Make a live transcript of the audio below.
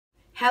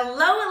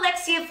Hello,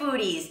 Alexia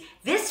Foodies.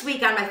 This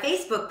week on my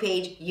Facebook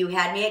page, You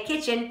Had Me at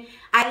Kitchen,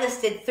 I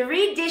listed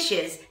 3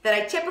 dishes that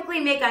I typically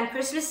make on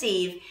Christmas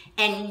Eve,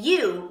 and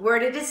you were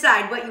to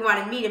decide what you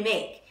wanted me to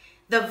make.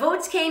 The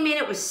votes came in.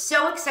 It was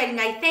so exciting.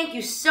 I thank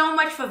you so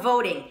much for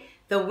voting.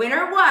 The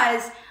winner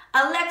was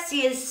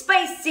Alexia's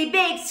Spicy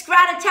Baked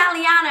Scrod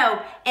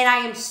Italiano, and I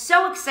am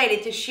so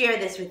excited to share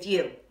this with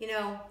you. You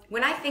know,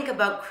 when I think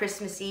about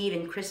Christmas Eve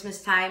and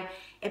Christmas time,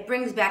 it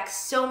brings back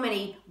so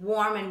many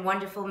warm and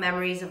wonderful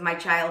memories of my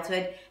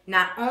childhood.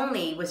 Not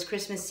only was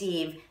Christmas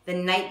Eve the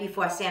night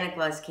before Santa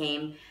Claus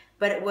came,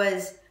 but it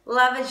was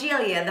La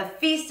Vigilia, the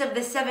Feast of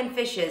the 7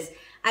 Fishes.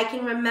 I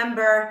can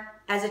remember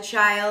as a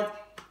child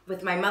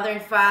with my mother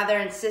and father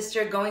and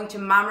sister going to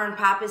Mama and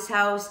Papa's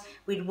house.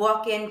 We'd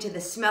walk into the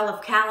smell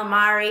of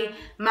calamari.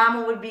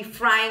 Mama would be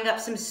frying up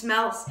some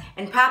smelts,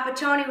 and Papa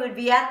Tony would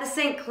be at the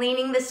sink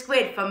cleaning the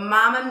squid for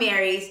Mama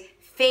Mary's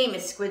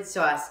famous squid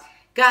sauce.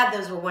 God,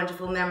 those were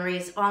wonderful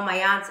memories. All my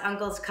aunts,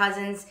 uncles,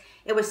 cousins.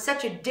 It was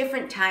such a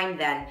different time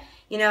then,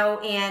 you know,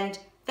 and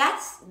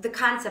that's the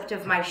concept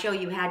of my show,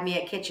 You Had Me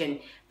at Kitchen.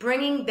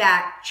 Bringing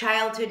back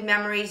childhood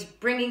memories,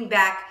 bringing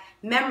back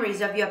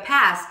memories of your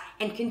past,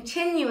 and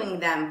continuing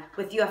them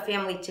with your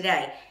family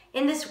today.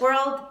 In this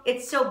world,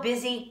 it's so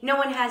busy, no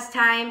one has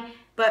time,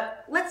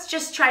 but let's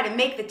just try to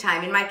make the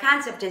time. And my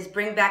concept is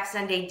bring back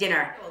Sunday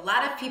dinner. A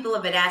lot of people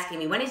have been asking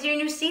me, when is your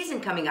new season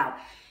coming out?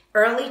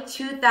 Early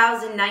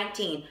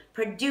 2019,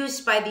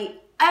 produced by the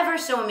ever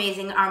so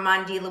amazing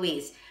Armand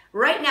DeLuise.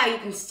 Right now, you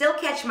can still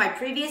catch my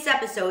previous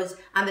episodes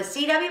on the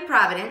CW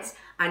Providence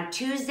on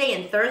Tuesday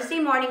and Thursday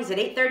mornings at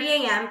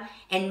 8:30 a.m.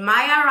 and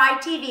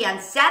MyRI-TV on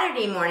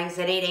Saturday mornings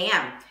at 8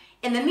 a.m.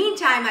 In the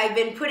meantime, I've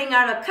been putting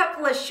out a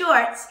couple of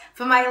shorts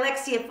for my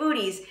Alexia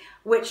Foodies,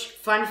 which,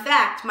 fun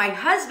fact, my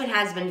husband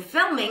has been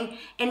filming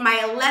and my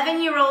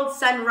 11-year-old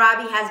son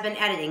Robbie has been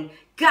editing.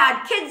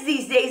 God, kids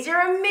these days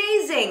are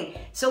amazing.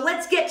 So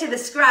let's get to the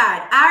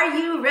Scrod. Are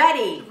you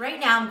ready? Right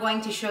now I'm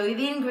going to show you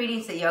the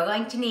ingredients that you're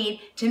going to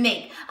need to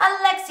make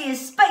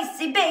Alexia's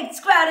Spicy Baked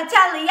Scrod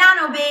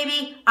Italiano,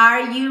 baby.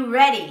 Are you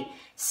ready?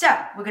 So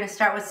we're going to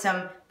start with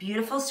some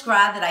beautiful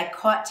scrod that I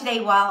caught today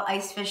while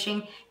ice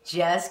fishing.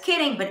 Just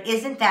kidding, but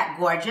isn't that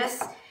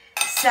gorgeous?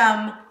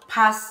 Some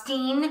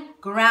pastine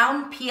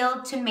ground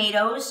peeled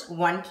tomatoes,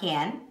 1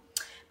 can.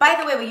 By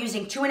the way, we're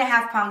using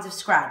 2.5 pounds of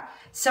scrod.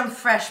 Some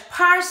fresh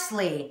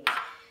parsley,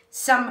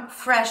 some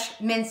fresh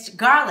minced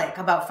garlic,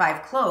 about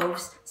 5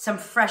 cloves, some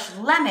fresh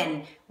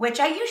lemon, which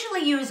I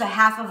usually use a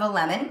half of a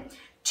lemon,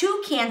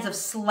 2 cans of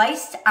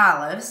sliced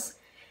olives,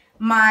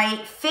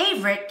 my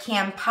favorite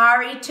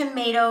Campari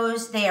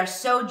tomatoes. They are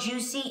so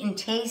juicy and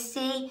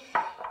tasty,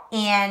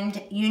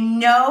 and you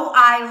know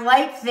I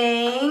like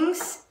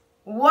things.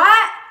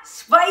 What?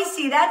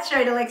 Spicy, that's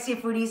right, Alexia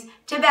Foodies.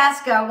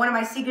 Tabasco, one of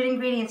my secret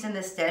ingredients in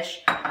this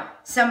dish.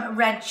 Some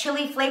red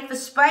chili flake for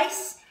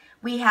spice.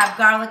 We have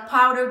garlic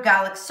powder,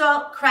 garlic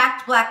salt,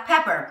 cracked black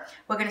pepper.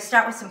 We're going to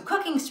start with some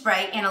cooking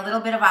spray and a little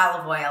bit of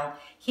olive oil.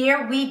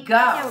 Here we go.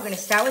 Now we're going to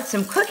start with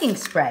some cooking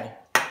spray.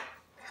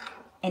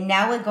 And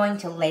now we're going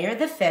to layer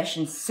the fish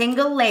in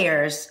single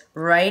layers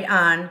right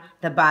on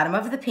the bottom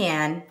of the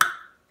pan.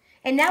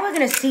 And now we're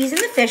going to season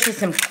the fish with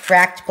some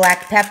cracked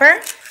black pepper,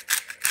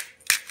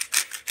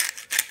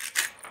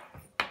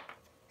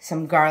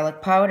 some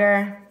garlic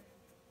powder,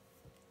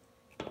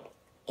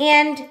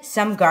 and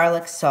some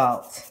garlic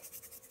salt.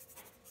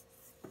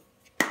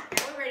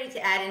 We're ready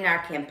to add in our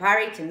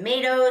Campari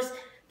tomatoes,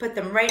 put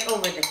them right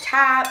over the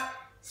top,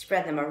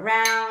 spread them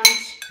around.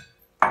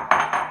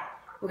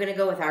 We're going to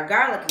go with our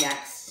garlic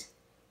next.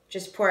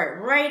 Just pour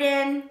it right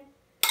in.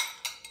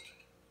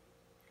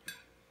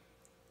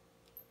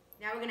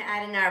 Now we're going to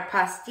add in our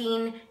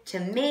pastine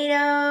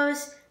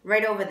tomatoes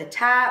right over the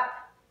top.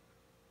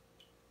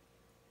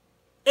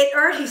 It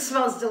already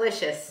smells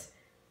delicious.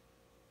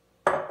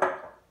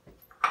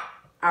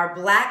 Our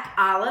black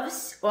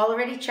olives,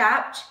 already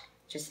chopped.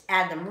 Just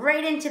add them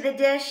right into the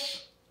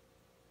dish.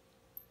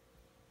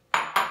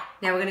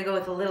 Now we're going to go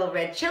with a little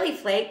red chili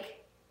flake.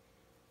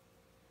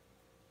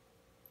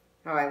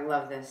 Oh, I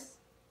love this.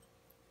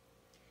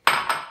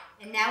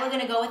 And now we're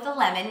going to go with the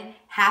lemon,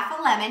 half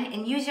a lemon,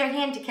 and use your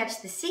hand to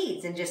catch the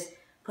seeds and just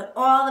put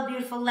all the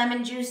beautiful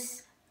lemon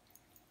juice,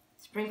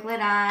 sprinkle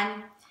it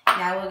on.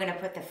 Now we're going to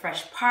put the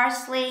fresh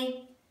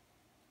parsley.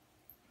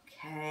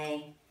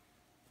 Okay.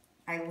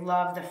 I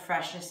love the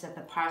freshness that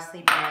the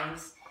parsley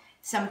brings.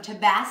 Some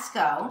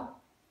Tabasco.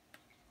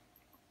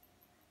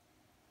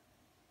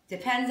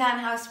 Depends on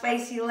how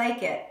spicy you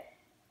like it.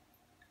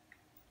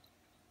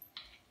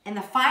 And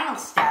the final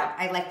step,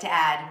 I like to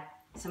add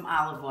some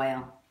olive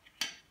oil.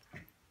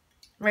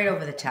 Right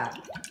over the top.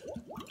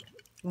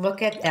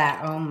 Look at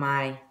that. Oh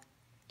my.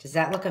 Does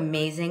that look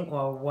amazing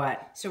or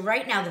what? So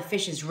right now the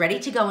fish is ready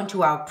to go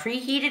into our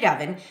preheated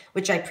oven,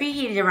 which I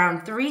preheated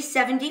around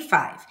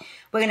 375.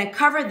 We're going to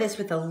cover this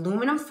with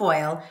aluminum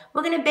foil.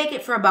 We're going to bake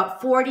it for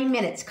about 40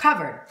 minutes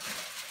covered.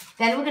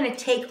 Then we're going to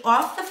take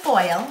off the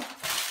foil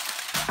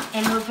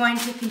and we're going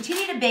to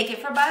continue to bake it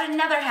for about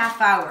another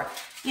half hour.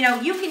 You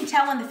know, you can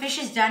tell when the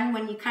fish is done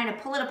when you kind of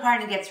pull it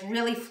apart and it gets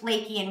really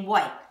flaky and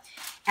white.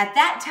 At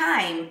that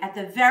time, at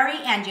the very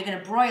end, you're going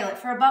to broil it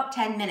for about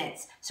 10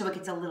 minutes so it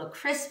gets a little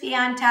crispy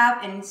on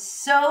top and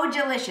so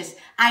delicious.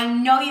 I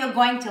know you're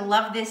going to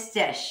love this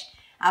dish.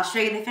 I'll show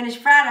you the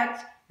finished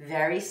product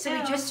very soon.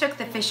 So we just took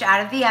the fish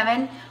out of the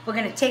oven. We're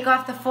going to take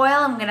off the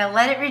foil and we're going to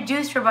let it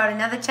reduce for about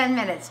another 10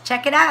 minutes.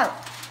 Check it out.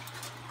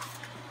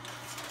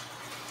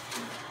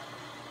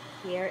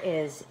 Here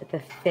is the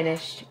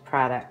finished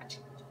product.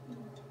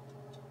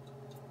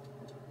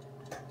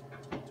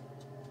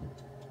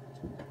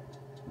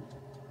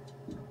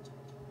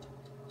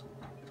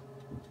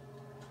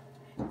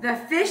 The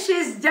fish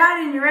is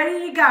done and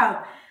ready to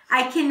go.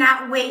 I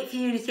cannot wait for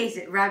you to taste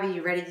it. Robbie,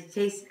 you ready to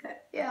taste it?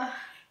 Yeah.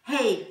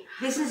 Hey,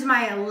 this is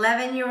my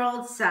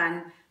 11-year-old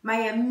son, my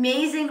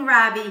amazing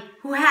Robbie,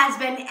 who has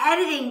been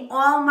editing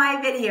all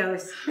my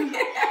videos.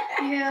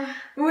 Yeah.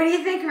 What do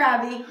you think,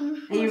 Robbie?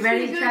 Are you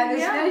ready to try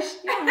this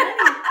fish? Yeah, I'm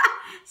ready.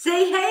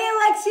 Say hey,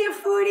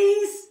 Alexia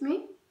Foodies.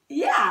 Me?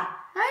 Yeah.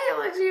 Hi,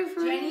 Alexia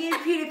Foodies. Jenny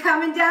and Peter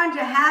coming down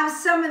to have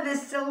some of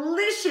this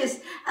delicious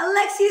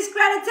Alexia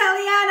Scrod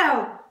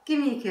Italiano. Give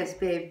me a kiss,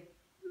 babe.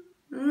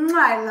 Mwah,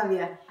 I love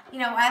you. You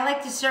know, I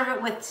like to serve it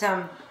with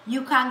some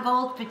Yukon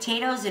Gold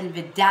potatoes and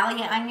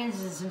Vigilia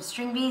onions and some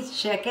string beans.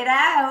 Check it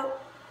out.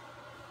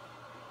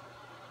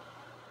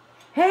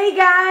 Hey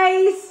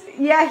guys,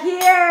 you're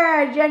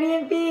here, Jenny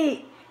and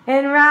Pete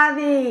and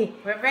Robbie.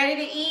 We're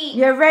ready to eat.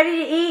 You're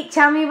ready to eat.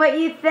 Tell me what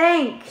you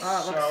think.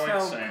 Oh, it looks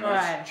so insane. good.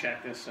 Let's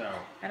check this out.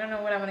 I don't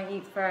know what I'm going to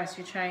eat first.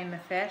 You trying the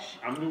fish?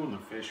 I'm doing the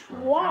fish first.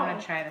 Wow. I'm going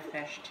to try the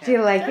fish too. Do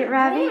you like it,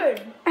 Robbie?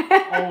 Good. Oh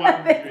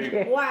my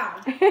God.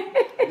 Wow.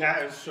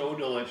 That is so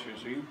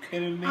delicious. Are you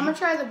kidding me? I'm gonna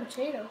try the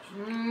potatoes.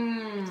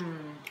 Mmm.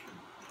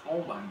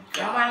 Oh my I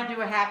God. want to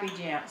do a Happy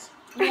Jams.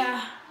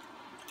 Yeah.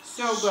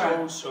 So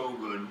good. So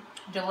good.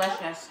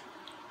 Delicious.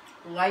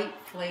 Light,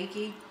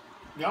 flaky.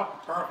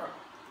 Yep, perfect.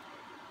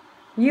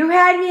 You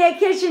had me at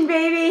kitchen,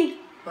 baby.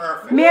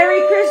 Perfect.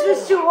 Merry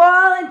Christmas to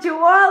all and to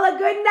all a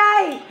good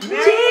night.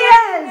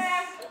 Cheers.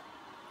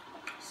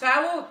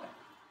 Salud.